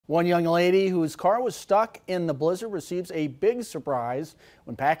One young lady whose car was stuck in the blizzard receives a big surprise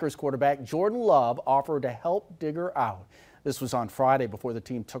when Packers quarterback Jordan Love offered to help dig her out. This was on Friday before the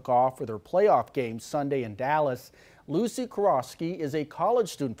team took off for their playoff game Sunday in Dallas. Lucy Karofsky is a college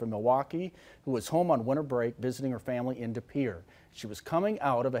student from Milwaukee who was home on winter break visiting her family in De Pere. She was coming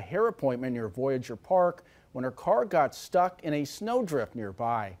out of a hair appointment near Voyager Park when her car got stuck in a snowdrift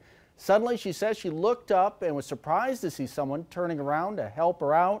nearby. Suddenly, she says she looked up and was surprised to see someone turning around to help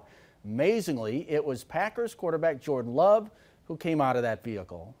her out. Amazingly, it was Packers quarterback Jordan Love who came out of that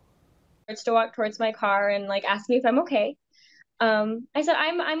vehicle. To walk towards my car and asked me if I'm okay. I said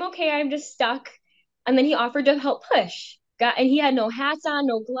I'm okay. I'm just stuck. And then he offered to help push. And he had no hats on,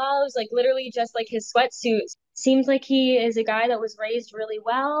 no gloves, literally just his sweatsuit. Seems like he is a guy that was raised really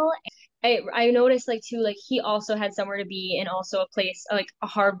well. I noticed too he also had somewhere to be and also a place a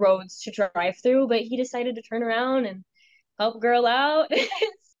hard roads to drive through, but he decided to turn around and help girl out.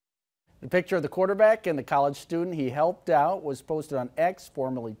 The picture of the quarterback and the college student he helped out was posted on X,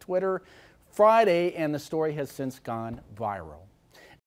 formerly Twitter, Friday, and the story has since gone viral.